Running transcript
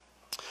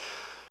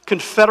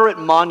Confederate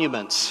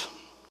monuments,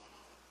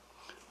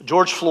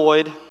 George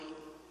Floyd,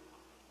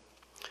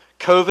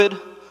 COVID,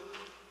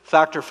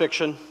 fact or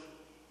fiction,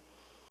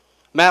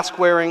 mask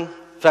wearing,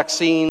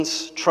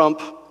 vaccines,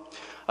 Trump.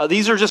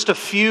 These are just a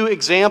few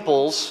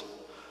examples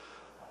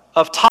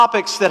of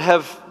topics that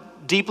have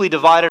deeply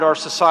divided our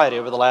society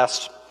over the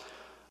last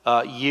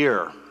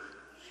year.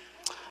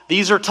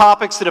 These are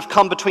topics that have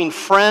come between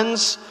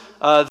friends.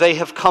 They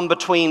have come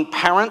between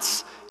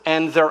parents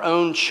and their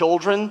own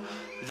children.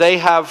 They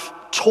have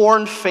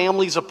torn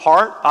families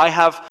apart. I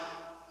have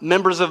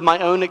members of my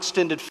own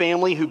extended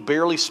family who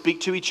barely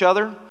speak to each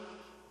other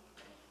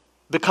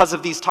because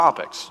of these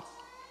topics.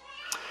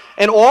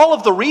 And all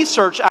of the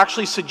research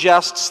actually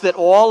suggests that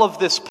all of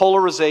this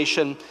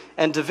polarization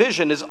and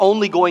division is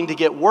only going to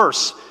get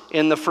worse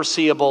in the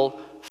foreseeable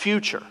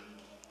future.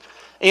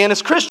 And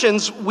as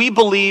Christians, we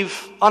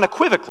believe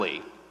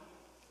unequivocally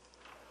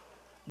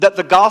that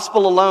the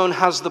gospel alone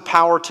has the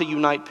power to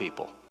unite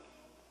people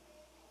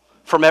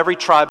from every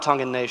tribe, tongue,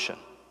 and nation.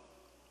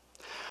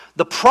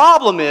 The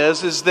problem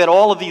is that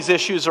all of these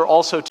issues are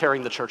also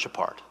tearing the church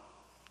apart.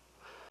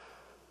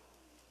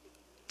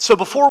 So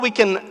before we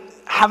can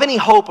have any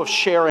hope of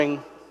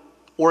sharing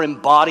or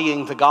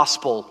embodying the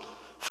gospel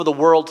for the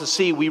world to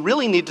see, we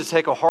really need to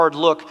take a hard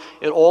look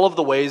at all of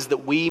the ways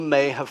that we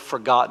may have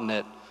forgotten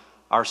it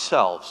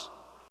ourselves.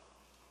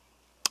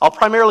 I'll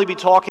primarily be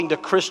talking to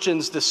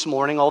Christians this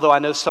morning, although I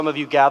know some of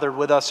you gathered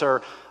with us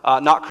are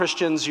not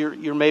Christians.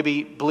 You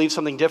maybe believe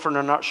something different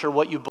or not sure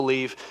what you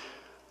believe.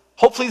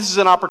 Hopefully this is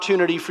an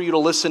opportunity for you to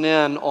listen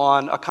in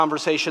on a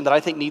conversation that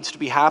I think needs to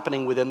be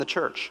happening within the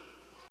church,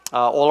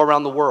 all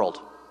around the world.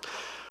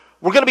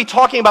 We're going to be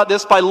talking about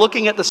this by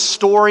looking at the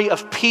story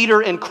of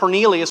Peter and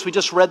Cornelius. We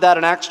just read that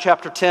in Acts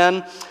chapter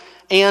 10.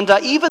 And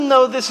even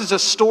though this is a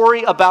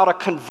story about a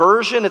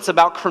conversion, it's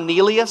about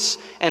Cornelius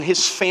and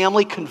his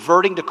family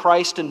converting to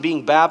Christ and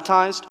being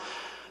baptized,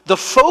 the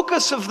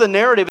focus of the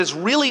narrative is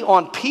really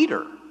on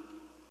Peter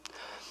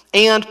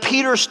and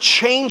Peter's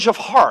change of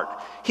heart,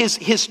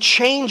 his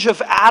change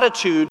of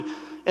attitude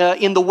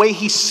in the way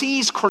he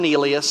sees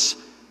Cornelius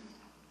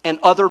and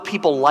other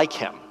people like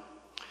him.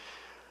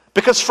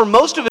 Because for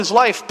most of his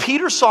life,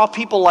 Peter saw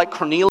people like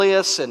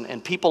Cornelius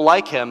and people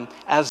like him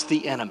as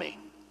the enemy,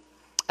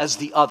 as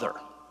the other.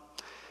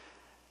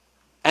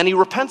 And he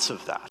repents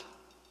of that.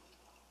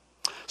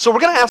 So we're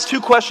going to ask two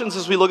questions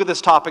as we look at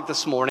this topic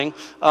this morning.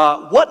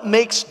 What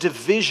makes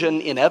division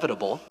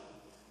inevitable?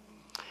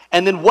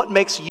 And then what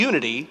makes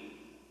unity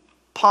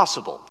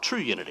possible, true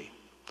unity?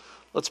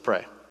 Let's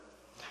pray.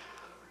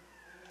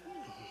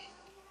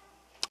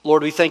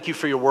 Lord, we thank you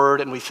for your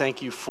word, and we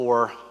thank you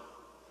for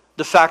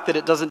the fact that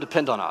it doesn't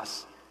depend on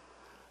us.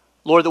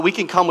 Lord, that we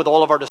can come with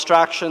all of our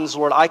distractions.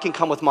 Lord, I can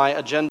come with my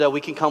agenda.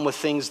 We can come with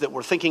things that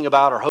we're thinking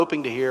about or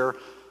hoping to hear.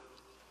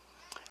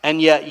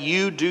 And yet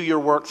you do your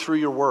work through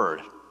your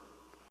word.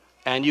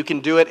 And you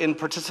can do it in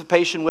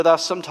participation with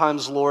us.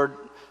 Sometimes, Lord,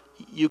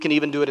 you can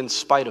even do it in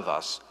spite of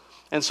us.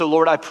 And so,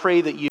 Lord, I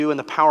pray that you, in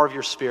the power of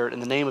your Spirit, in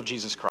the name of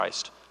Jesus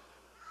Christ,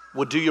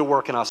 would do your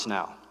work in us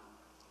now.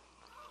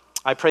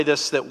 I pray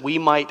this, that we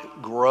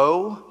might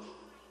grow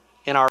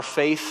in our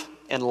faith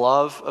and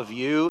love of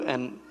you,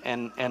 and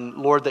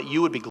Lord, that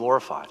you would be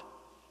glorified,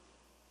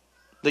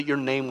 that your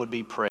name would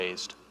be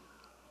praised.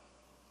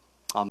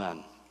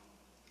 Amen.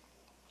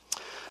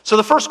 So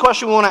the first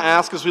question we want to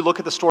ask as we look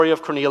at the story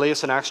of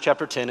Cornelius in Acts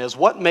chapter 10 is,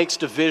 what makes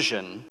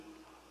division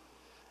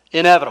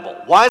inevitable?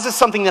 Why is this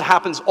something that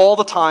happens all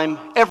the time,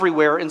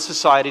 everywhere in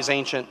societies,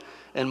 ancient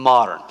and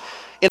modern?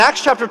 In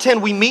Acts chapter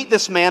 10, we meet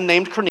this man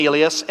named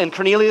Cornelius, and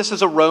Cornelius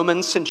is a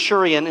Roman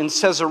centurion in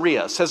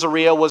Caesarea.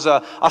 Caesarea was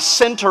a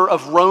center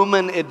of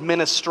Roman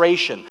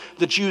administration.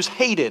 The Jews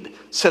hated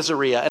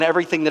Caesarea and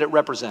everything that it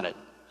represented.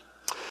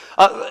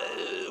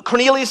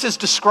 Cornelius is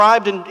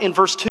described in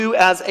verse 2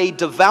 as a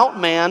devout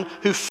man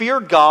who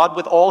feared God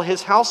with all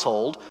his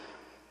household,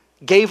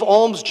 gave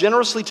alms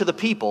generously to the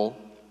people,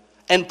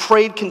 and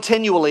prayed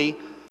continually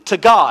to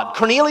God.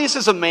 Cornelius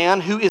is a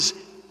man who is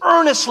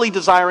earnestly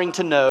desiring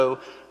to know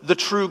the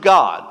true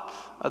God,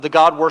 the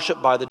God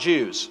worshipped by the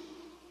Jews.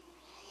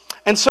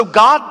 And so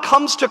God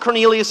comes to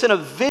Cornelius in a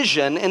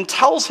vision and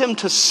tells him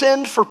to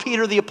send for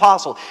Peter the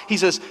apostle. He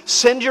says,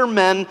 send your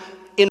men,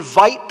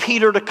 invite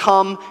Peter to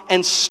come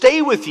and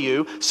stay with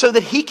you so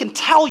that he can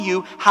tell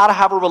you how to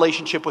have a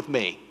relationship with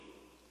me.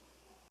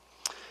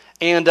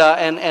 And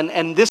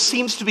this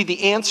seems to be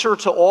the answer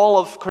to all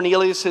of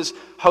Cornelius'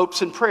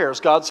 hopes and prayers.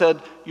 God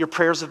said, your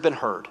prayers have been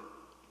heard.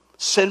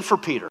 Send for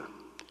Peter.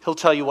 He'll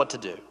tell you what to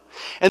do.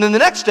 And then the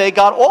next day,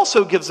 God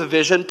also gives a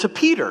vision to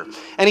Peter.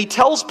 And he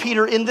tells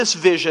Peter in this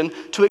vision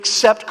to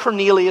accept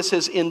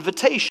Cornelius'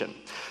 invitation.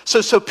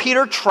 So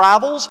Peter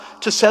travels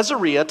to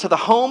Caesarea, to the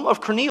home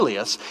of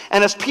Cornelius.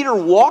 And as Peter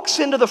walks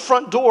into the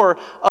front door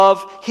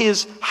of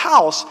his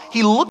house,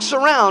 he looks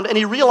around and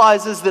he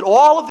realizes that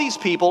all of these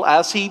people,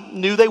 as he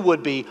knew they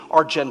would be,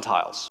 are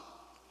Gentiles.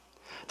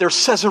 They're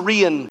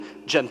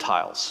Caesarean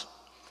Gentiles.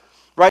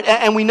 Right?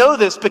 And we know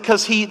this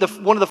because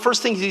one of the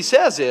first things he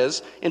says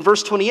is, in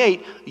verse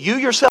 28, you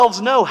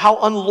yourselves know how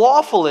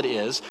unlawful it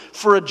is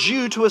for a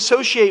Jew to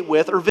associate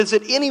with or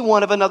visit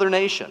anyone of another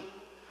nation.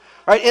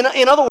 Right?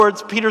 In other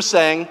words, Peter's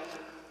saying,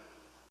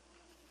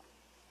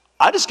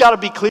 I just got to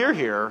be clear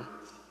here.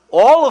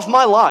 All of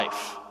my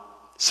life,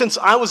 since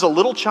I was a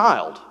little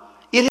child,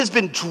 it has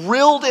been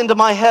drilled into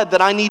my head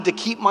that I need to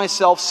keep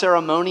myself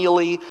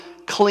ceremonially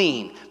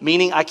clean,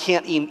 meaning I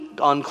can't eat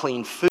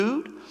unclean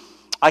food.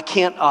 I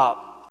can't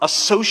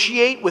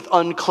associate with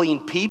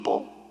unclean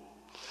people.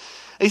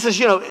 And he says,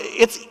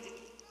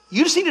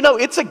 you just need to know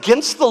it's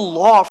against the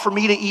law for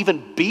me to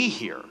even be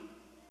here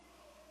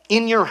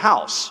in your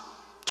house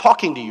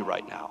talking to you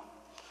right now,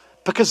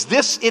 because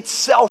this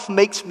itself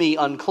makes me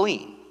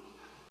unclean.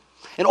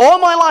 And all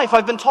my life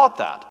I've been taught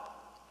that.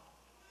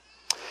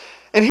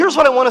 And here's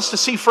what I want us to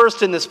see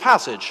first in this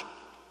passage.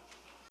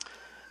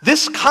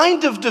 This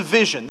kind of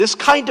division, this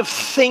kind of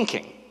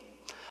thinking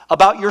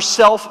about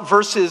yourself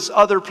versus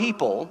other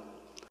people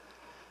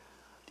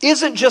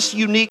isn't just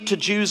unique to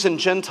Jews and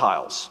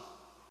Gentiles.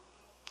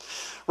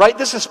 Right?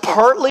 This is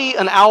partly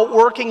an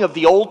outworking of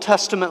the Old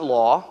Testament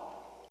law,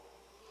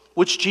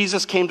 which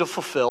Jesus came to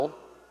fulfill.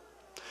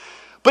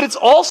 But it's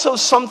also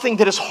something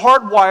that is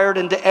hardwired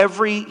into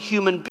every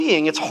human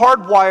being. It's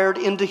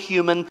hardwired into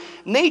human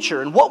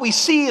nature. And what we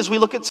see as we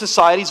look at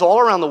societies all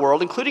around the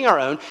world, including our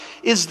own,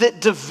 is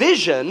that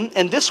division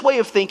and this way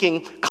of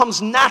thinking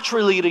comes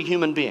naturally to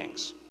human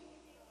beings.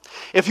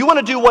 If you want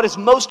to do what is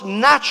most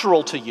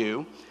natural to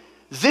you,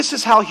 this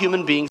is how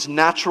human beings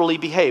naturally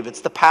behave.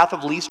 It's the path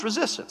of least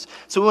resistance.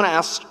 So we want to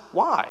ask,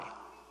 why?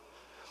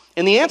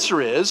 And the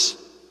answer is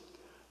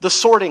the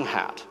sorting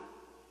hat.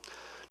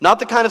 Not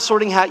the kind of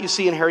sorting hat you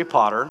see in Harry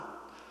Potter,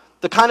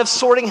 the kind of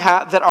sorting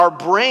hat that our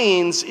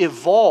brains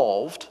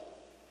evolved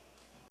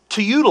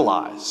to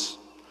utilize.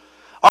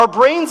 Our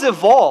brains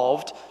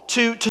evolved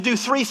to do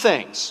three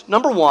things.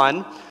 Number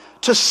one,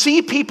 to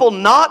see people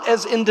not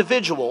as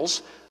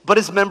individuals, but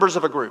as members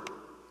of a group.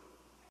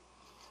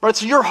 Right?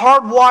 So you're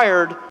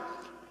hardwired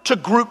to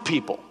group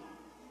people,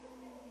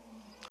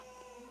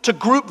 to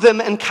group them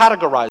and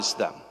categorize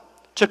them,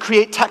 to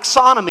create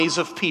taxonomies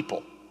of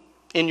people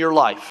in your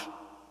life.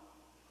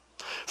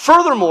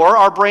 Furthermore,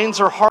 our brains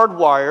are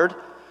hardwired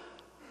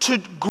to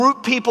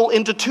group people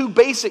into two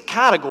basic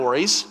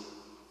categories: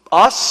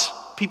 us,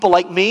 people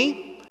like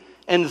me,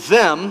 and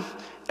them,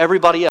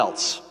 everybody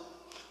else.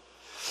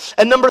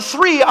 And number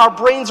three, our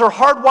brains are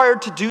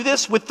hardwired to do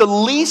this with the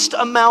least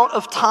amount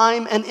of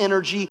time and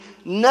energy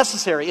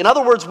necessary. In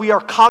other words, we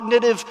are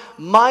cognitive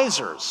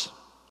misers.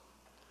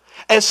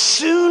 As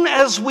soon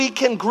as we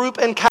can group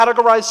and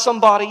categorize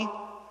somebody,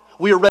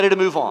 we are ready to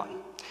move on.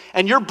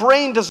 And your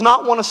brain does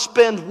not want to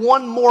spend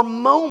one more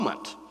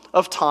moment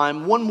of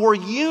time, one more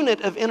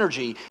unit of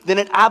energy than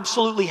it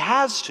absolutely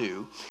has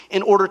to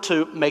in order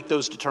to make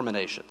those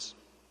determinations.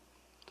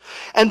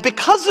 And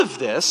because of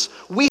this,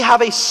 we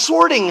have a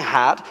sorting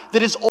hat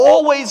that is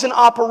always in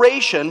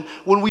operation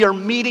when we are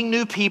meeting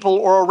new people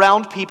or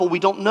around people we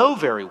don't know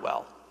very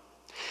well.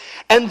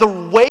 And the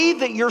way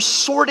that your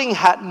sorting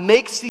hat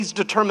makes these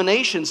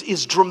determinations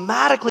is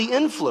dramatically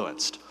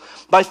influenced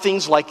by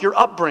things like your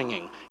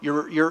upbringing,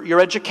 your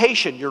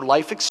education, your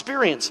life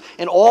experience,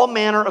 and all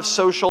manner of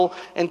social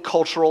and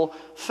cultural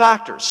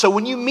factors. So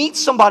when you meet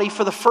somebody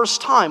for the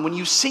first time, when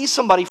you see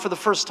somebody for the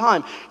first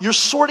time, your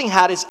sorting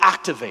hat is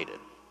activated.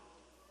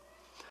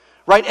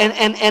 Right?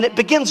 And it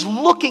begins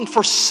looking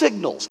for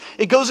signals.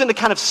 It goes into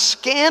kind of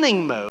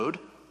scanning mode.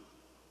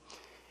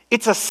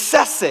 It's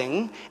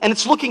assessing, and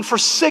it's looking for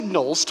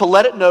signals to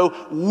let it know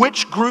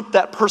which group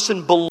that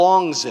person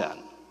belongs in.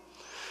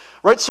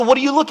 Right? So what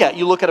do you look at?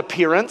 You look at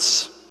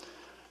appearance.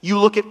 You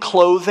look at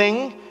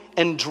clothing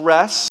and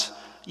dress.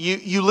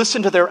 You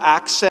listen to their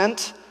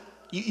accent.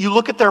 You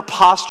look at their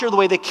posture, the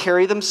way they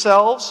carry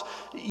themselves.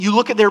 You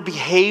look at their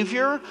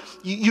behavior.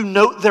 You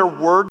note their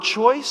word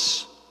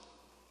choice.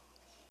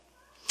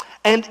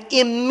 And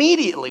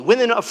immediately,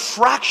 within a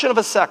fraction of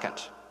a second,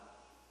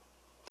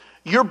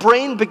 your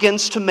brain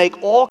begins to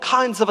make all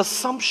kinds of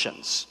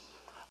assumptions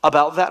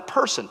about that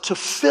person, to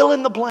fill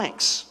in the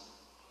blanks,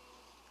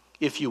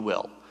 if you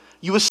will.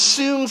 You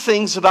assume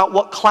things about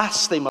what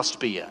class they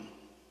must be in.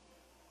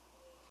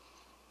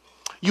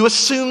 You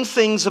assume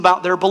things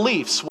about their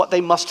beliefs, what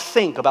they must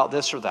think about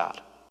this or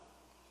that.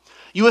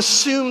 You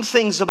assume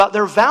things about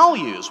their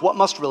values, what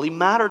must really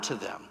matter to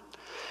them.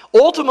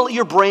 Ultimately,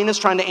 your brain is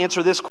trying to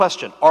answer this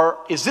question: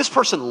 is this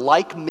person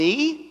like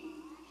me?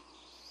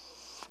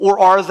 Or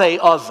are they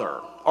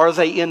other? Are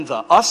they in the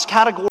us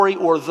category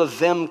or the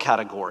them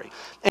category?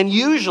 And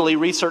usually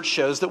research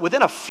shows that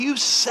within a few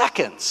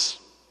seconds,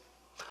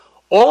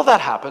 all of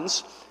that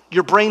happens,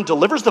 your brain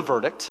delivers the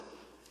verdict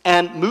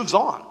and moves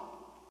on.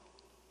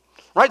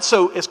 Right?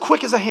 So as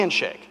quick as a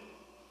handshake,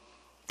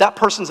 that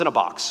person's in a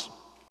box.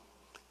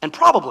 And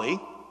probably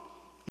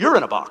you're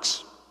in a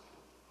box.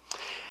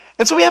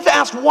 And so we have to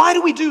ask, why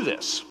do we do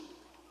this?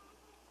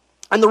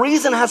 And the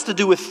reason has to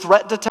do with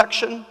threat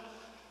detection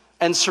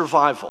and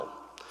survival.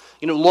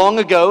 Long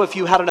ago, if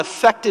you had an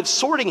effective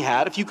sorting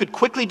hat, if you could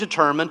quickly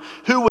determine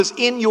who was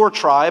in your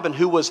tribe and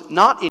who was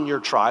not in your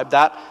tribe,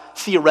 that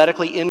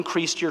theoretically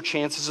increased your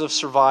chances of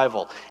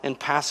survival and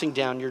passing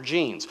down your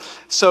genes.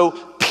 So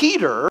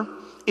Peter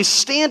is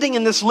standing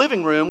in this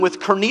living room with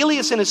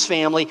Cornelius and his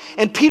family,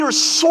 and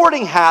Peter's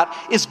sorting hat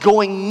is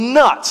going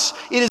nuts.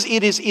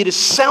 It is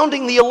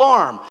sounding the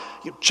alarm.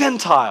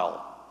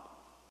 Gentile,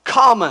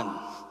 common,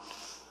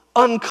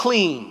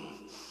 unclean,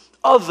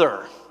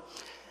 other,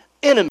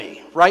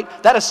 enemy, right?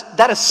 That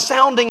is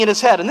sounding in his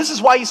head. And this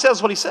is why he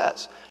says what he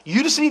says.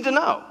 You just need to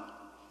know.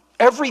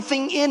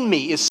 Everything in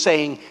me is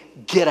saying,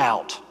 get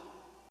out.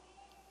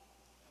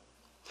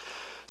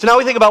 So now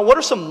we think about what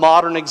are some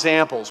modern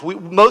examples.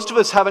 Most of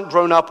us haven't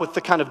grown up with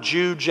the kind of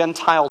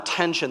Jew-Gentile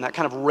tension, that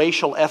kind of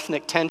racial,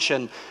 ethnic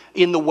tension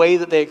in the way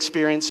that they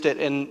experienced it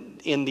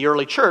in the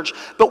early church.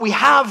 But we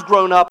have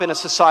grown up in a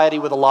society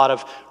with a lot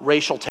of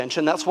racial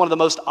tension. That's one of the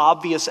most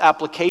obvious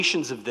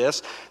applications of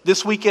this.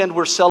 This weekend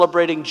we're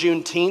celebrating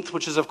Juneteenth,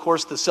 which is of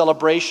course the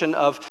celebration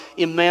of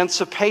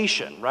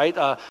emancipation, right?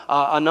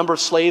 A number of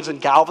slaves in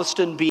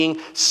Galveston being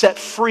set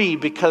free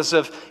because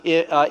of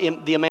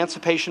the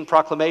Emancipation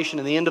Proclamation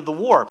and the end of the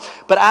war.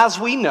 But as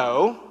we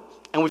know,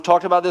 and we've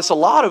talked about this a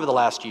lot over the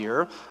last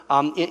year,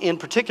 in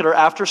particular,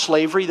 after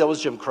slavery, there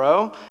was Jim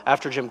Crow.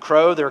 After Jim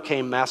Crow, there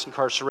came mass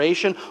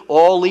incarceration,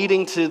 all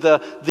leading to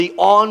the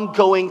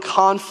ongoing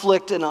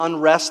conflict and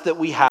unrest that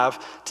we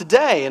have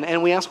today.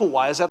 And we ask, well,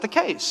 why is that the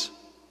case?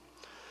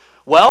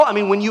 Well,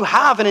 when you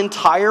have an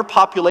entire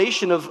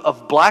population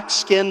of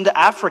black-skinned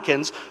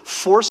Africans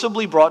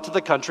forcibly brought to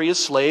the country as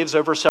slaves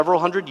over several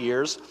hundred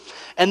years,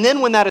 and then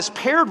when that is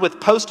paired with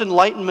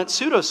post-Enlightenment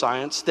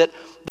pseudoscience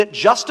that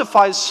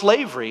justifies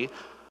slavery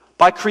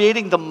by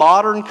creating the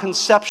modern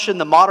conception,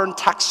 the modern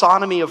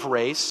taxonomy of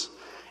race,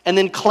 and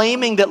then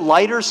claiming that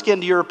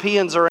lighter-skinned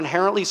Europeans are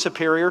inherently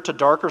superior to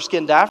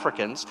darker-skinned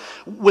Africans,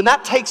 when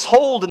that takes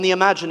hold in the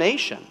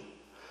imagination,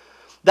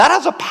 that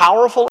has a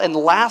powerful and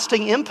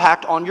lasting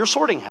impact on your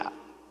sorting hat,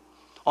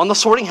 on the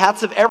sorting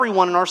hats of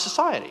everyone in our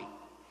society.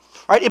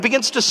 Right? It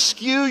begins to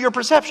skew your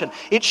perception.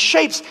 It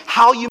shapes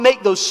how you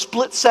make those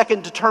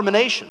split-second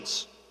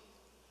determinations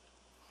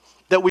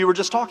that we were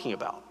just talking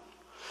about.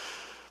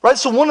 Right?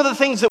 So one of the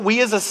things that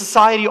we as a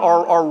society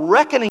are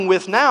reckoning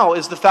with now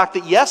is the fact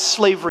that yes,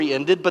 slavery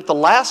ended, but the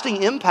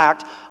lasting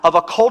impact of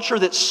a culture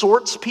that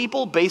sorts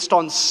people based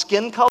on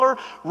skin color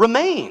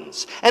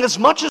remains. And as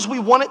much as we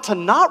want it to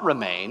not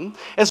remain,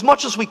 as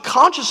much as we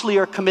consciously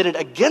are committed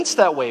against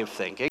that way of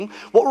thinking,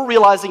 what we're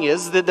realizing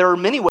is that there are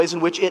many ways in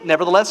which it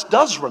nevertheless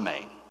does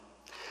remain.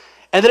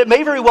 And that it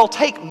may very well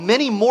take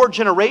many more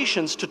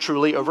generations to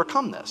truly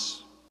overcome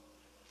this.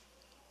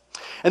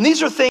 And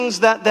these are things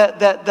that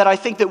I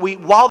think that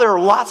while there are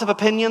lots of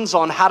opinions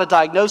on how to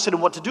diagnose it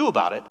and what to do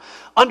about it,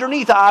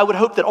 underneath I would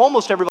hope that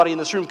almost everybody in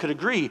this room could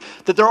agree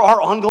that there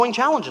are ongoing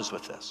challenges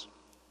with this.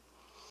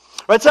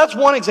 Right, so that's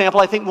one example,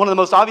 I think one of the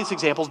most obvious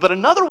examples. But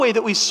another way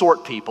that we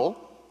sort people,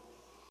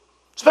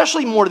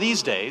 especially more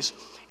these days,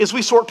 is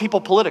we sort people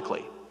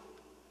politically.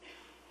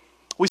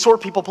 We sort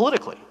people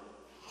politically.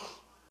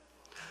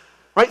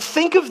 Right,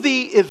 think of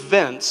the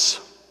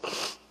events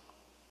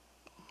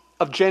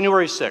of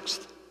January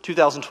 6th.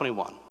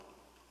 2021.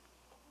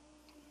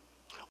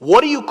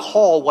 What do you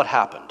call what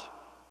happened?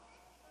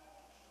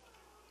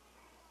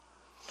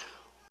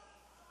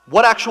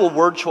 What actual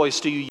word choice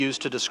do you use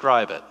to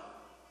describe it?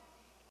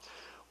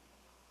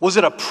 Was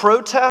it a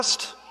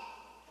protest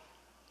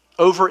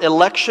over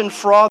election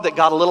fraud that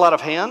got a little out of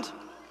hand?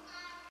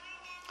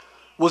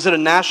 Was it a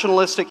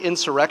nationalistic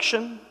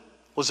insurrection?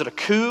 Was it a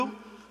coup?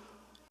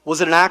 Was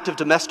it an act of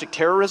domestic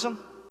terrorism?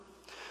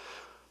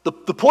 The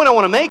point I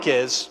want to make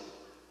is,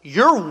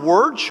 your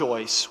word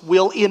choice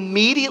will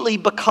immediately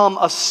become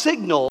a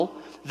signal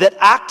that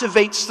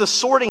activates the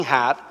sorting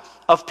hat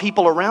of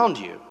people around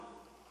you.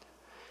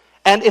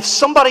 And if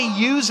somebody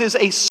uses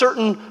a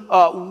certain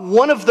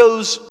one of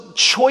those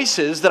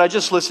choices that I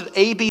just listed,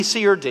 A, B,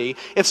 C, or D,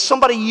 if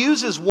somebody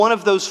uses one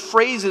of those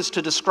phrases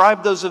to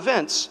describe those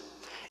events,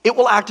 it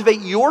will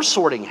activate your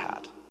sorting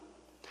hat.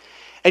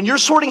 And your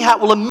sorting hat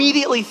will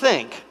immediately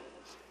think,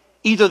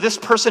 either this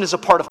person is a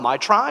part of my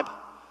tribe,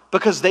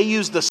 because they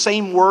use the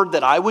same word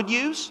that I would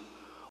use,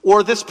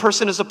 or this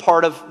person is a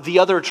part of the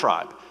other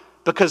tribe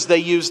because they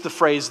use the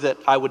phrase that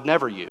I would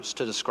never use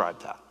to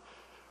describe that.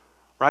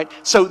 Right?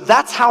 So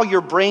that's how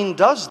your brain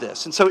does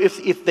this. And so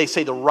if they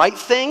say the right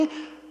thing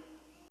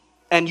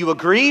and you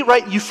agree,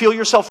 right, you feel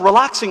yourself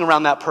relaxing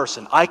around that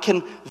person.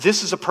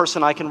 This is a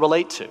person I can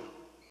relate to.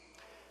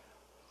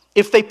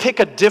 If they pick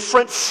a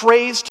different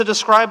phrase to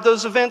describe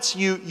those events,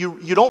 you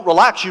don't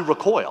relax, you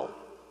recoil.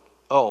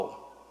 Oh,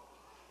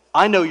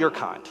 I know your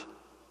kind.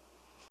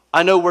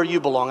 I know where you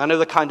belong. I know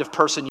the kind of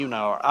person you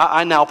know.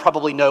 I now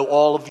probably know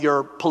all of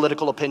your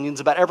political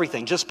opinions about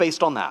everything just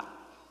based on that.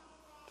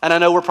 And I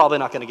know we're probably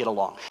not going to get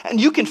along. And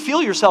you can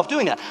feel yourself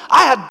doing that.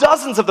 I had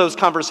dozens of those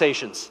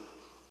conversations,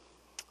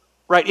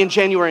 right, in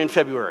January and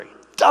February.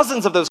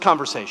 Dozens of those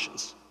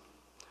conversations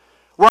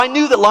where I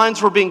knew that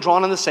lines were being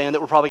drawn in the sand that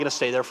were probably going to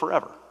stay there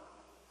forever.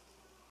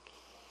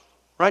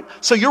 right?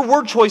 So your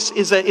word choice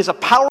is a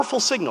powerful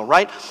signal,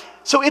 right?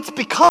 So it's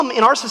become,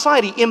 in our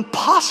society,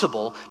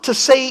 impossible to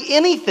say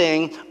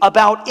anything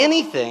about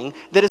anything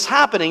that is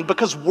happening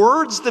because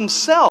words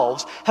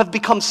themselves have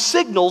become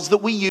signals that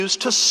we use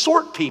to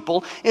sort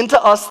people into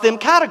us-them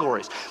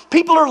categories.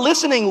 People are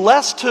listening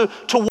less to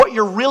what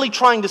you're really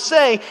trying to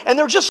say, and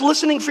they're just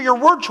listening for your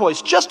word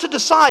choice, just to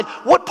decide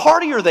what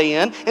party are they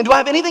in, and do I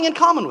have anything in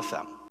common with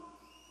them?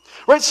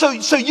 Right? So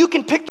you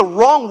can pick the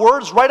wrong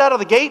words right out of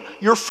the gate,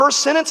 your first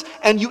sentence,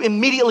 and you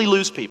immediately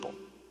lose people.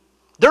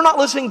 They're not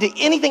listening to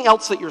anything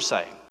else that you're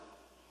saying.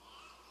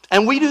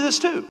 And we do this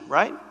too,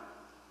 right?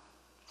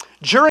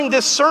 During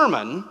this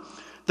sermon,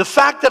 the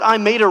fact that I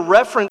made a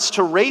reference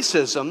to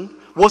racism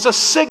was a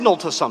signal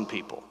to some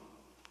people.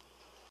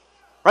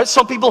 Right?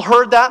 Some people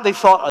heard that. They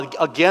thought,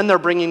 again, they're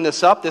bringing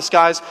this up. This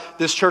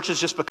church is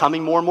just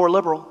becoming more and more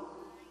liberal.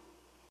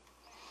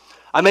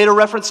 I made a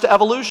reference to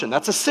evolution.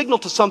 That's a signal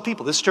to some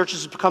people. This church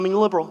is becoming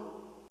liberal.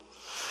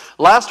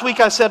 Last week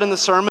I said in the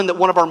sermon that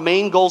one of our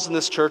main goals in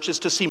this church is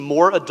to see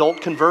more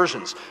adult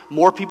conversions,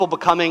 more people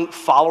becoming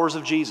followers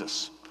of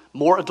Jesus,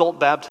 more adult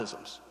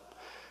baptisms.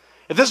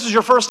 If this is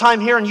your first time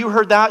here and you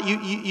heard that,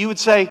 you would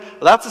say,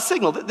 well, that's a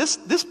signal.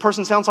 This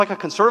person sounds like a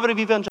conservative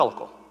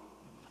evangelical.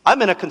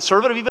 I'm in a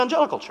conservative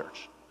evangelical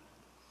church.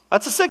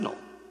 That's a signal,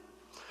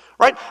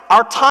 right?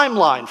 Our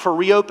timeline for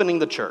reopening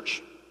the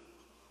church,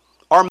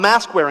 our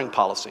mask wearing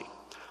policy,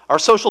 our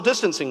social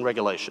distancing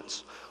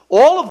regulations,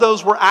 all of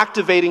those were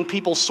activating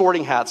people's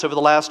sorting hats over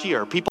the last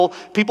year. People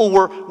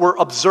were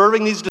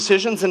observing these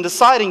decisions and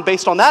deciding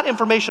based on that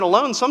information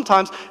alone,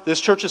 sometimes this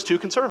church is too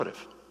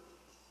conservative.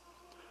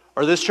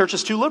 Or this church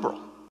is too liberal.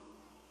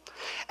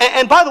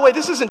 And by the way,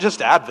 this isn't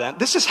just Advent.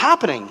 This is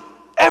happening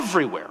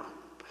everywhere.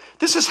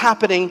 This is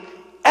happening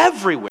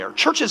everywhere.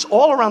 Churches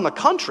all around the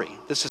country,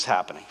 this is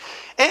happening.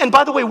 And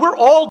by the way, we're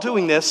all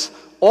doing this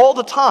all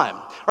the time.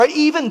 Right?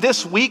 Even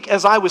this week,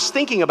 as I was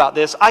thinking about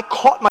this, I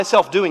caught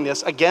myself doing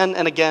this again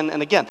and again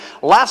and again.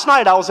 Last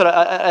night, I was at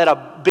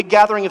a big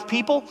gathering of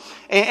people,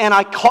 and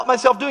I caught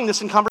myself doing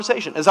this in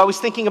conversation as I was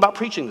thinking about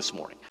preaching this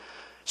morning.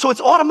 So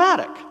it's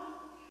automatic.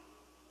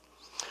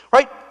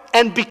 Right?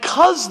 And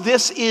because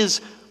this is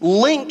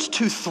linked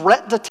to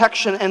threat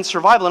detection and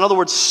survival, in other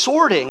words,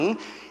 sorting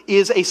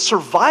is a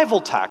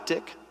survival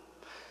tactic.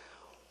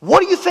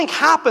 What do you think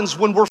happens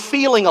when we're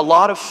feeling a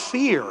lot of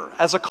fear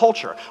as a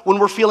culture? When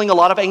we're feeling a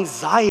lot of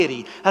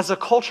anxiety as a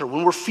culture?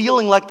 When we're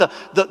feeling like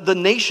the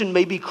nation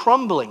may be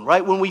crumbling,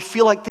 right? When we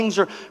feel like things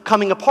are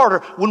coming apart, or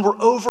when we're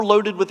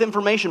overloaded with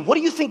information, what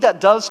do you think that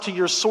does to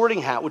your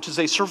sorting hat, which is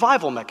a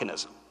survival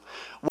mechanism?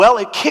 Well,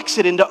 it kicks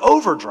it into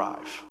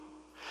overdrive.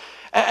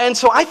 And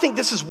so I think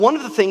this is one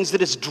of the things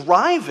that is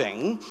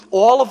driving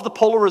all of the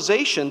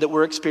polarization that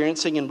we're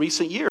experiencing in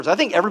recent years. I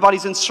think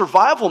everybody's in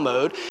survival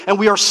mode, and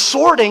we are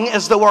sorting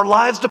as though our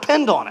lives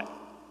depend on it.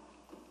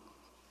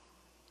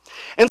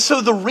 And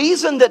so the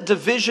reason that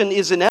division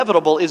is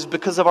inevitable is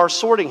because of our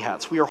sorting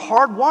hats. We are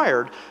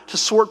hardwired to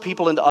sort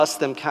people into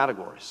us-them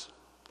categories.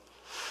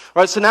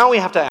 All right, so now we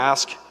have to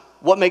ask,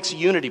 what makes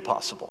unity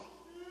possible?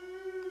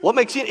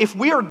 If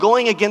we are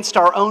going against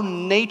our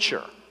own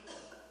nature,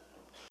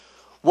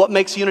 what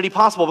makes unity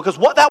possible? Because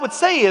what that would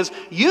say is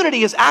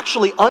unity is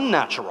actually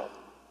unnatural.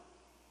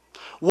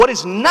 What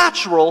is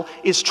natural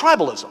is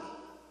tribalism.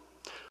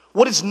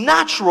 What is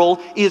natural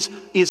is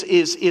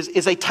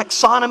a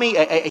taxonomy,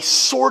 a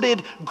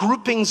sorted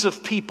groupings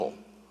of people,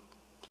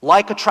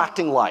 like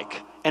attracting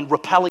like and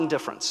repelling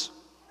difference.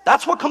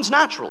 That's what comes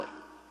naturally.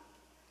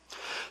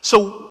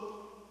 So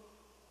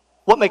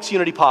what makes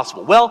unity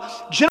possible? Well,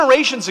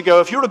 generations ago,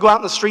 if you were to go out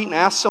in the street and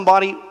ask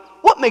somebody,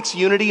 what makes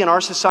unity in our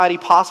society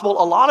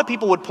possible? A lot of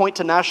people would point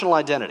to national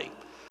identity.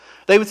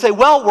 They would say,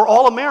 well, we're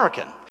all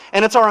American,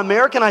 and it's our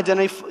American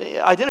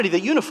identity that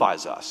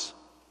unifies us.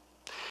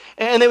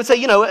 And they would say,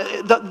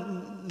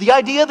 the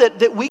idea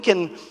that we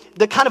can,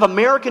 the kind of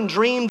American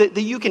dream that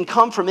you can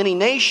come from any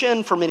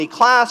nation, from any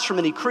class, from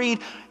any creed,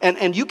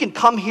 and you can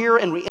come here,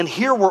 and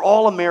here we're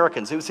all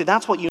Americans. They would say,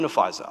 that's what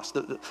unifies us.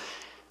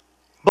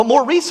 But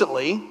more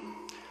recently,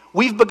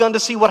 we've begun to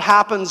see what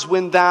happens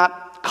when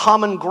that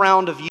common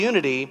ground of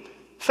unity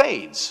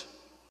fades,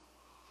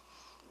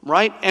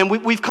 right? And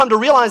we've come to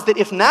realize that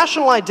if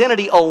national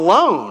identity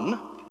alone,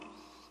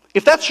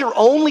 if that's your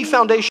only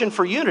foundation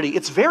for unity,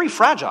 it's very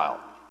fragile.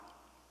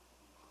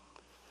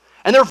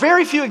 And there are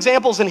very few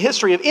examples in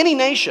history of any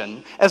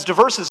nation as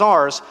diverse as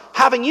ours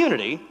having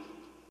unity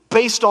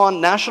based on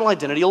national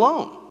identity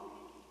alone.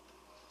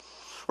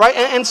 Right?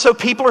 And so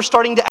people are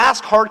starting to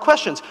ask hard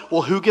questions.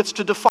 Well, who gets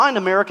to define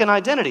American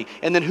identity?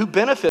 And then who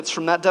benefits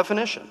from that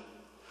definition?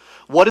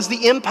 What is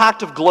the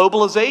impact of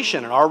globalization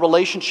in our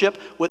relationship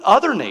with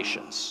other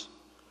nations?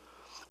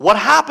 What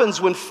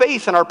happens when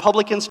faith in our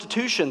public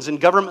institutions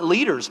and government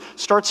leaders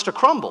starts to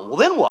crumble? Well,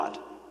 then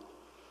what?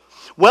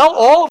 Well,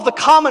 all of the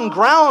common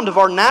ground of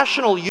our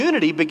national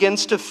unity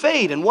begins to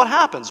fade. And what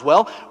happens?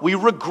 Well, we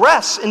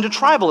regress into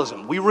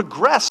tribalism. We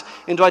regress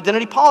into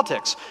identity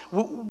politics,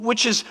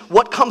 which is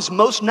what comes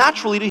most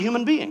naturally to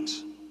human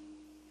beings.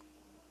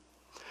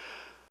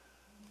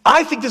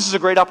 I think this is a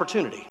great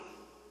opportunity.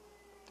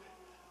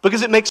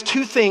 Because it makes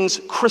two things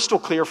crystal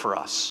clear for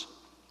us.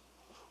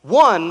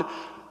 One,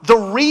 the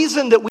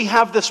reason that we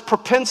have this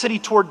propensity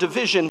toward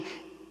division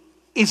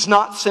is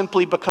not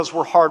simply because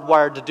we're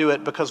hardwired to do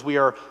it, because we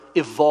are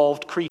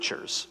evolved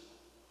creatures.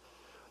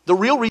 The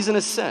real reason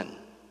is sin.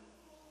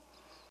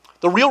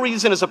 The real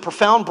reason is a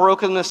profound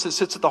brokenness that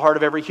sits at the heart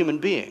of every human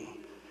being.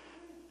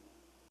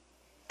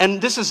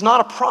 And this is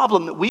not a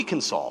problem that we can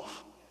solve.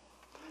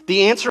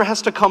 The answer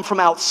has to come from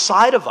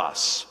outside of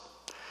us.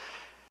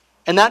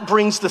 And that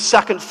brings the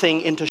second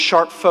thing into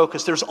sharp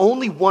focus. There's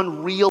only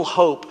one real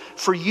hope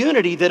for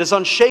unity that is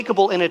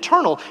unshakable and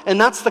eternal, and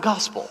that's the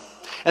gospel.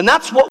 And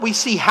that's what we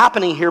see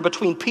happening here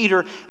between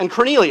Peter and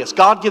Cornelius.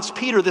 God gives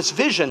Peter this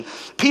vision.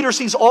 Peter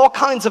sees all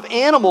kinds of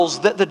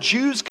animals that the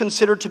Jews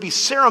considered to be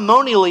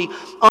ceremonially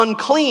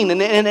unclean,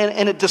 and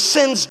it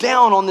descends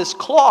down on this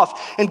cloth.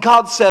 And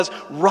God says,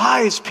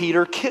 "Rise,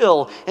 Peter,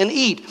 kill and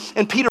eat."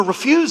 And Peter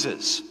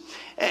refuses.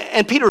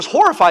 And Peter's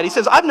horrified. He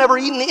says, "I've never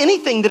eaten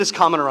anything that is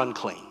common or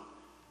unclean."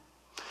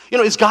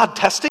 Is God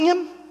testing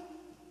him?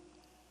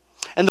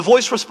 And the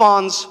voice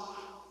responds,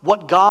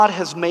 "What God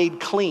has made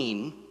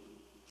clean,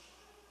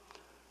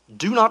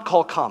 do not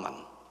call common."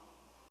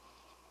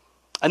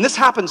 And this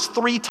happens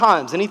 3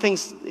 times.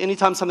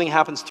 Anytime something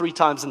happens 3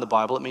 times in the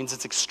Bible, it means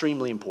it's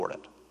extremely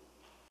important.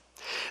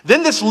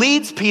 Then this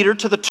leads Peter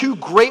to the 2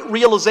 great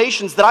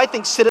realizations that I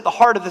think sit at the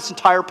heart of this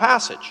entire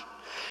passage.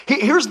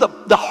 Here's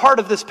the heart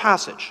of this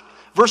passage.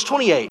 Verse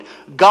 28,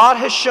 God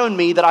has shown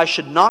me that I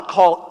should not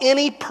call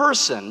any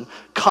person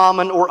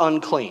common or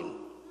unclean.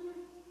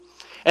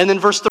 And then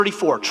verse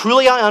 34,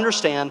 truly I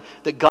understand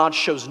that God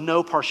shows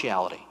no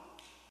partiality.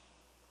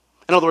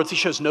 In other words, he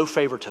shows no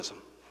favoritism.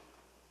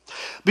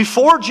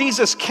 Before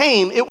Jesus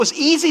came, it was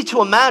easy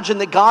to imagine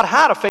that God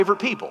had a favorite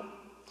people.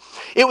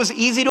 It was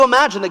easy to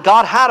imagine that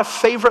God had a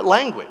favorite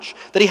language,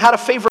 that he had a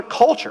favorite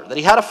culture, that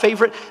he had a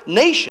favorite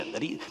nation,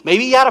 that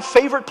maybe he had a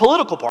favorite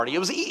political party. It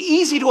was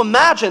easy to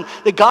imagine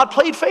that God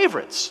played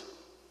favorites.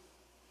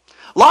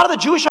 A lot of the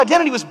Jewish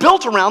identity was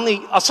built around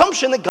the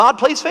assumption that God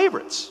plays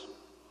favorites.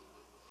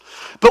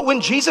 But when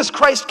Jesus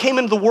Christ came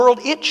into the world,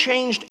 it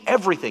changed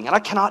everything. And I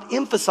cannot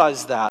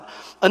emphasize that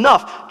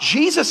enough.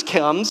 Jesus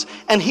comes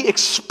and he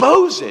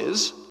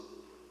exposes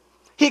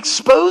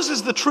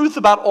the truth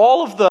about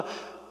all of the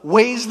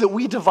ways that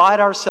we divide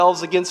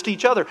ourselves against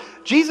each other.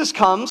 Jesus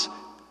comes,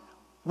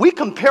 we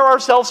compare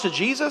ourselves to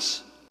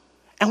Jesus,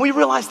 and we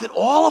realize that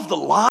all of the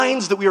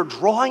lines that we are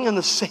drawing in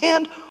the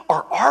sand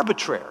are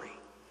arbitrary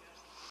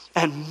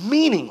and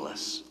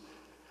meaningless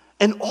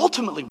and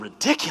ultimately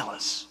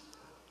ridiculous.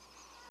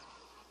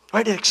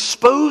 Right? It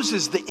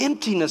exposes the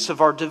emptiness of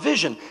our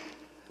division.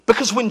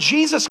 Because when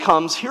Jesus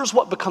comes, here's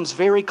what becomes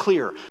very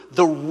clear.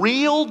 The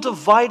real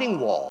dividing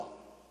wall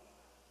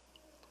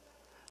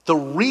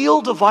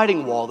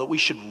that we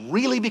should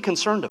really be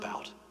concerned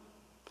about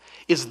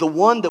is the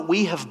one that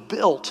we have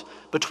built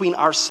between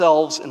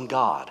ourselves and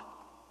God.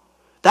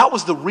 That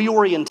was the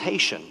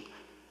reorientation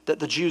that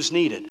the Jews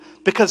needed,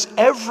 because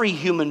every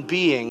human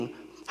being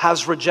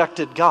has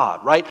rejected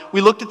God, right?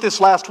 We looked at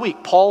this last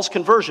week, Paul's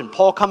conversion,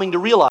 Paul coming to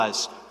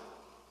realize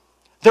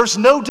there's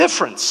no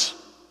difference.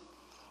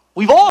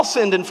 We've all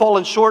sinned and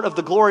fallen short of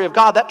the glory of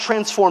God. That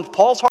transformed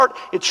Paul's heart.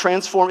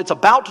 It's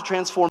about to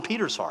transform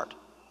Peter's heart.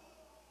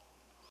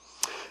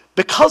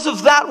 Because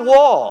of that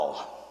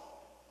wall,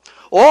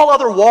 all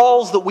other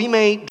walls that we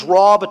may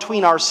draw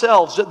between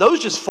ourselves,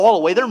 those just fall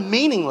away. They're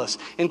meaningless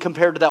in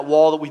compared to that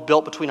wall that we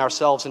built between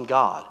ourselves and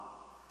God.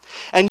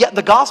 And yet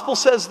the gospel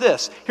says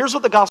this. Here's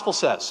what the gospel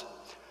says.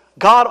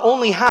 God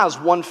only has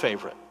one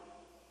favorite,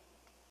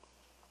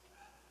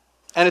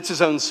 and it's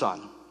his own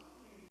son.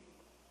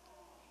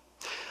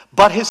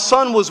 But his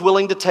son was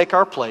willing to take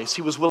our place.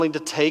 He was willing to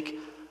take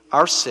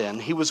our sin.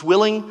 He was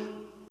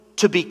willing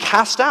to be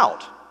cast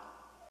out.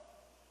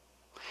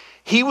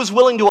 He was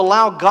willing to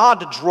allow God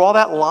to draw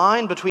that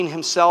line between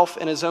himself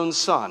and his own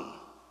son.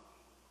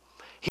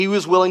 He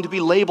was willing to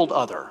be labeled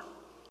other,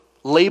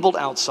 labeled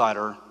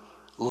outsider,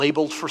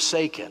 labeled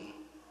forsaken.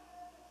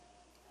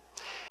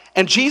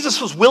 And Jesus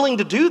was willing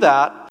to do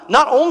that,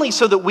 not only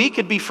so that we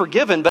could be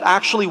forgiven, but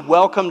actually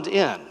welcomed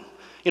in.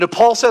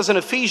 Paul says in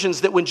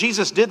Ephesians that when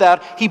Jesus did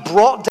that, he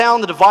brought down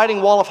the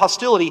dividing wall of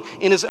hostility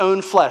in his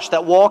own flesh.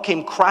 That wall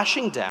came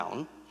crashing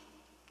down.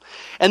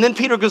 And then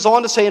Peter goes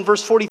on to say in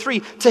verse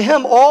 43, to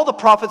him all the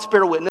prophets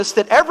bear witness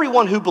that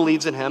everyone who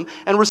believes in him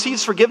and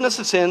receives forgiveness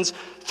of sins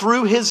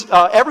through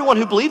everyone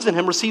who believes in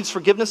him receives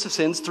forgiveness of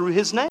sins through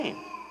his name.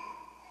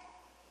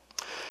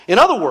 In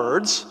other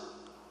words,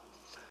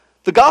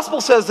 the gospel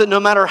says that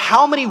no matter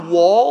how many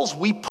walls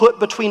we put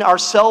between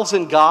ourselves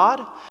and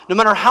God, no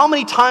matter how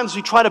many times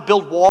we try to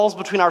build walls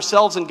between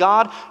ourselves and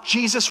God,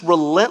 Jesus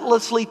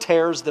relentlessly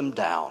tears them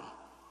down.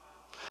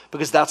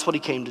 Because that's what he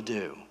came to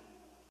do.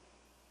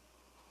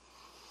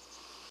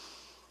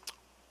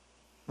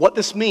 What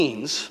this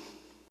means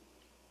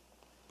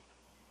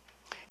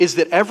is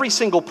that every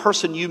single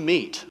person you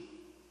meet,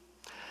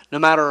 no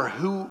matter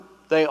who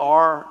they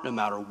are, no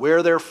matter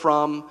where they're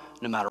from,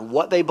 no matter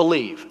what they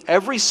believe,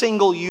 every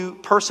single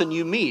person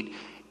you meet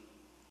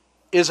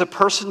is a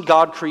person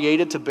God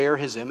created to bear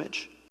his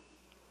image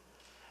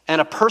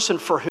and a person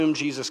for whom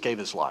Jesus gave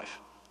his life.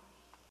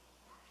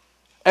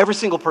 Every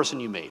single person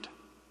you meet.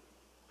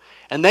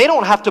 And they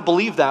don't have to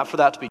believe that for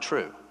that to be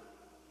true.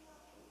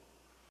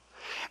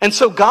 And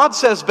so God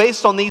says,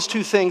 based on these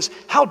two things,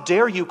 how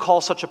dare you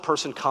call such a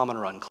person common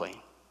or unclean?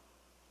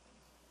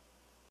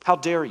 How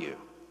dare you?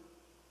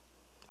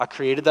 I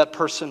created that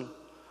person.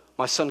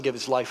 My son gave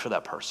his life for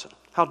that person.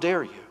 How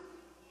dare you?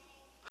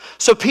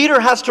 So Peter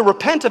has to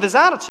repent of his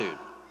attitude.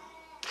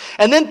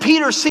 And then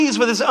Peter sees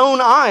with his own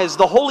eyes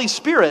the Holy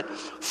Spirit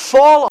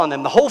fall on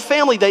them. The whole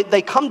family,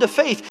 they come to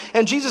faith.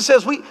 And Jesus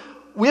says,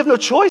 we have no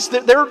choice.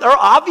 They're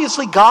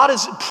obviously God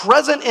is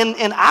present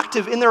and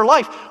active in their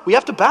life. We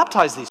have to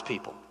baptize these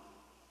people.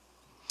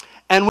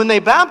 And when they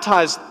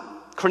baptize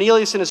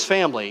Cornelius and his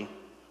family,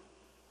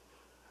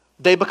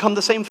 they become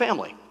the same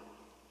family.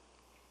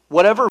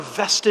 Whatever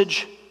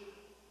vestige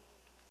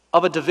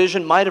of a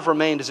division might have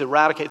remained is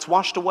eradicated. It's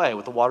washed away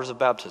with the waters of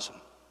baptism.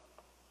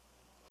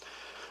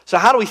 So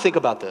how do we think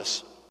about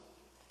this?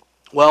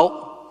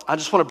 Well, I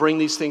just want to bring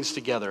these things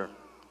together.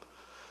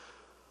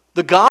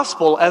 The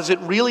gospel, as it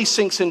really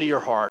sinks into your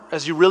heart,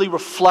 as you really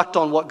reflect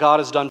on what God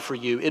has done for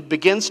you, it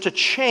begins to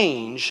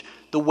change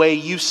the way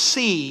you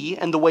see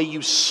and the way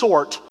you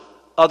sort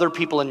other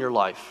people in your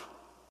life.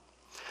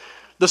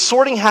 The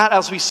sorting hat,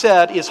 as we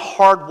said, is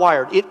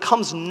hardwired. It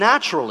comes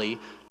naturally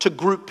to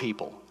group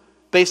people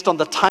based on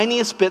the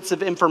tiniest bits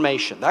of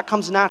information. That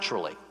comes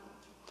naturally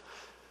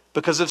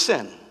because of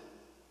sin.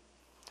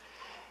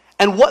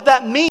 And what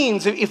that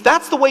means, if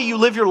that's the way you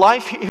live your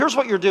life, here's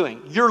what you're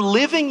doing. You're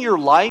living your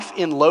life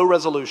in low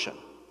resolution.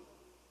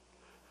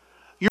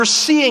 You're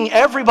seeing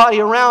everybody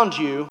around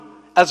you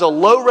as a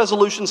low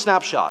resolution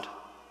snapshot.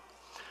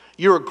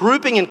 You're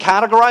grouping and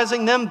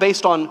categorizing them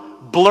based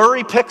on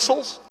blurry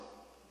pixels,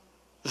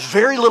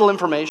 very little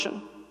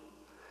information,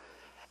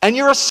 and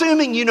you're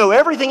assuming you know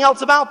everything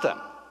else about them.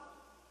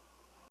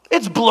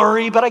 It's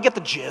blurry, but I get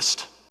the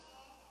gist.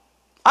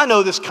 I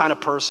know this kind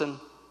of person.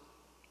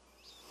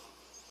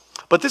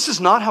 But this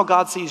is not how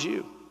God sees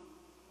you.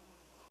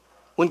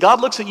 When God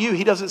looks at you,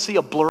 he doesn't see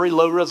a blurry,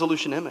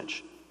 low-resolution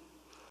image.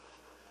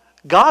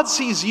 God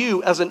sees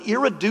you as an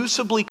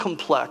irreducibly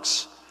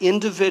complex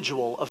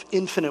individual of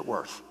infinite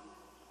worth.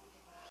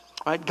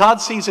 Right?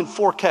 God sees in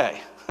 4K,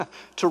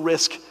 to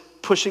risk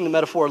pushing the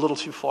metaphor a little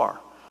too far.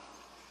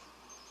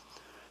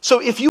 So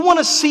if you want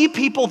to see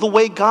people the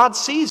way God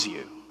sees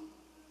you,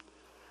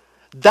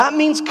 that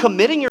means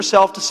committing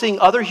yourself to seeing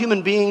other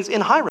human beings in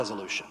high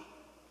resolution.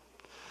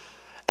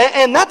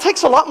 And that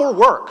takes a lot more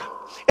work.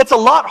 It's a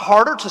lot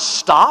harder to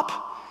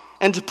stop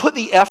and to put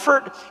the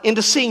effort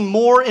into seeing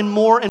more and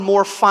more and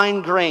more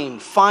fine grain,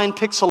 fine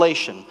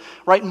pixelation,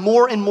 right?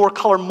 More and more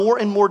color, more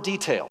and more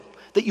detail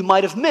that you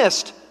might have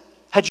missed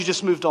had you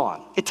just moved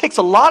on. It takes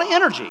a lot of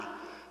energy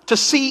to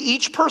see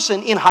each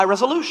person in high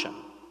resolution.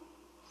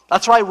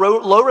 That's why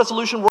low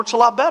resolution works a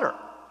lot better.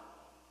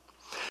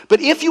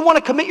 But if you want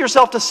to commit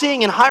yourself to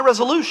seeing in high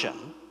resolution,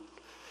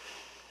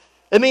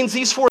 it means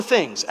these four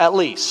things at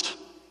least.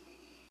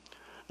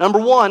 Number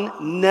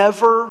one,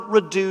 never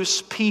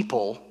reduce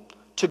people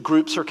to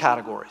groups or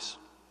categories,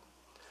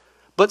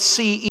 but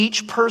see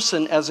each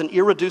person as an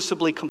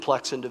irreducibly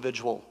complex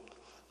individual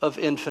of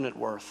infinite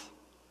worth.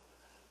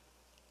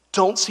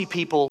 Don't see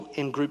people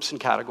in groups and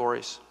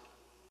categories.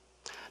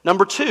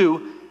 Number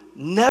two,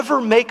 never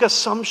make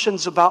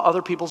assumptions about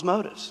other people's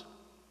motives.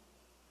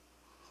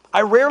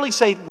 I rarely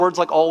say words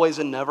like always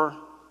and never,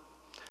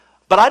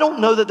 but I don't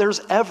know that there's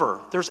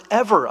ever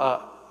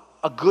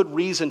a good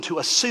reason to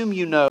assume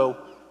you know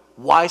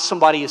why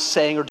somebody is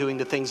saying or doing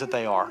the things that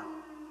they are.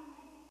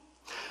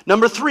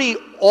 Number three,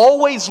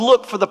 always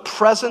look for the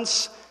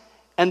presence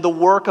and the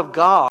work of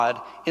God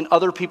in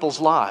other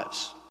people's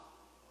lives.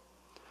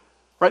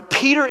 Right?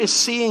 Peter is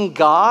seeing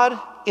God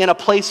in a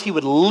place he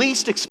would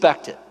least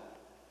expect it,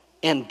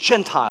 in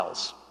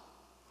Gentiles.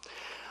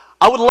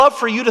 I would love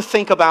for you to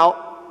think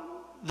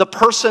about the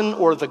person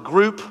or the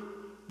group,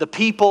 the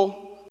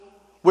people,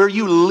 where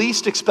you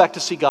least expect to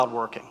see God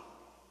working.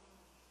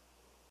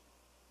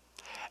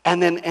 And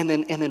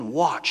then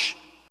watch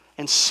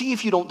and see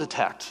if you don't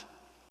detect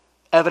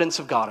evidence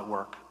of God at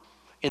work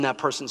in that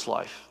person's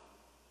life.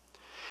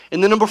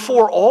 And then number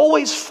four,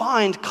 always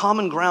find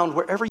common ground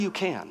wherever you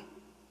can.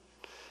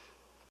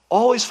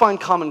 Always find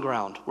common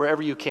ground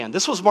wherever you can.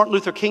 This was Martin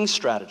Luther King's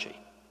strategy.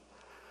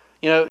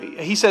 You know,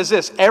 he says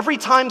this: every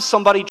time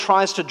somebody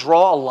tries to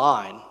draw a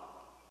line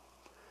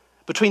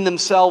between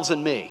themselves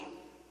and me,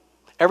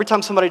 every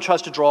time somebody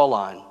tries to draw a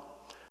line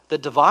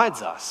that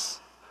divides us,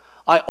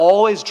 I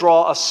always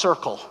draw a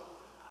circle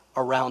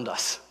around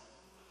us.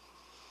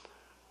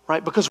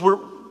 Right? Because we're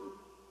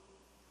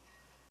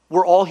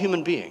all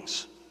human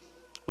beings.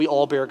 We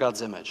all bear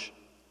God's image.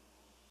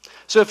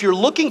 So if you're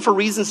looking for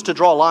reasons to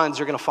draw lines,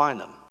 you're going to find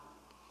them.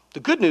 The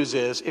good news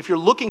is, if you're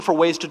looking for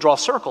ways to draw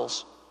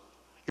circles,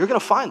 you're going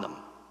to find them.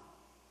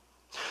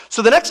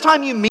 So the next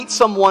time you meet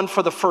someone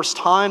for the first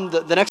time,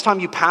 the next time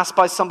you pass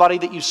by somebody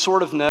that you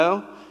sort of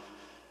know,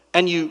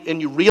 and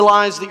you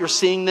realize that you're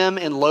seeing them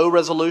in low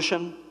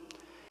resolution,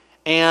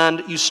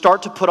 and you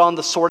start to put on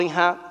the sorting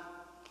hat,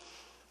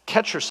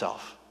 catch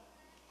yourself.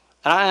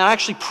 And I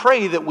actually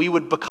pray that we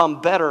would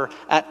become better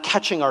at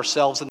catching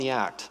ourselves in the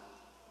act.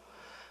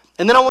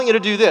 And then I want you to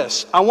do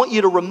this. I want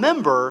you to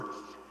remember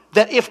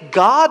that if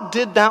God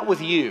did that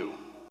with you,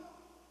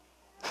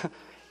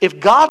 if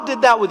God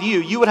did that with you,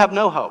 you would have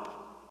no hope.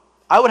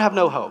 I would have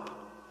no hope.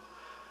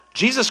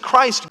 Jesus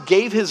Christ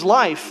gave his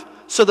life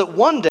so that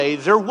one day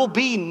there will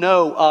be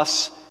no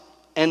us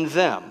and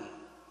them.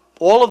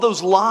 All of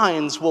those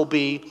lines will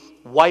be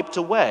wiped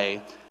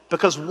away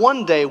because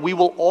one day we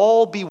will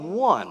all be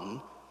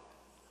one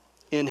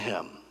in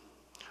him.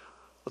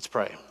 Let's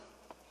pray.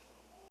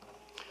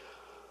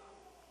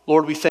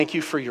 Lord, we thank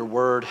you for your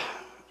word,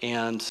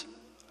 and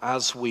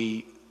as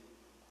we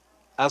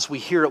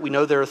hear it, we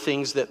know there are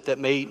things that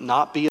may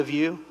not be of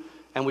you,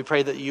 and we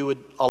pray that you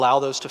would allow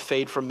those to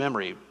fade from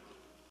memory.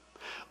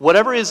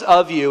 Whatever is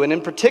of you, and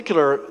in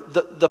particular,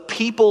 the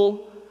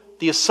people,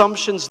 the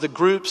assumptions, the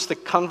groups, the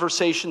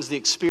conversations, the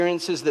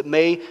experiences that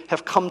may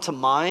have come to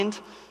mind,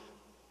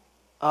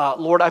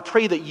 Lord, I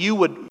pray that you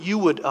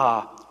would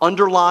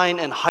underline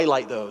and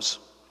highlight those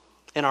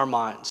in our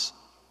minds.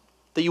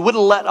 That you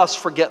wouldn't let us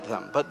forget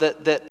them, but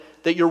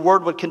that your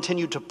word would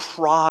continue to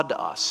prod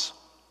us,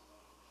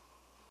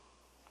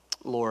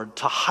 Lord,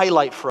 to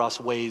highlight for us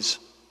ways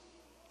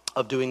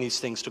of doing these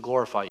things to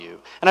glorify you.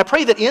 And I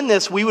pray that in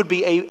this we would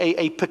be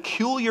a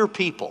peculiar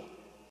people.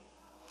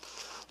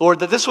 Lord,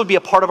 that this would be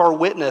a part of our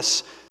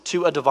witness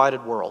to a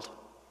divided world.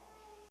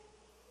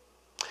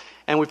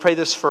 And we pray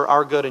this for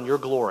our good and your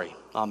glory.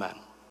 Amen.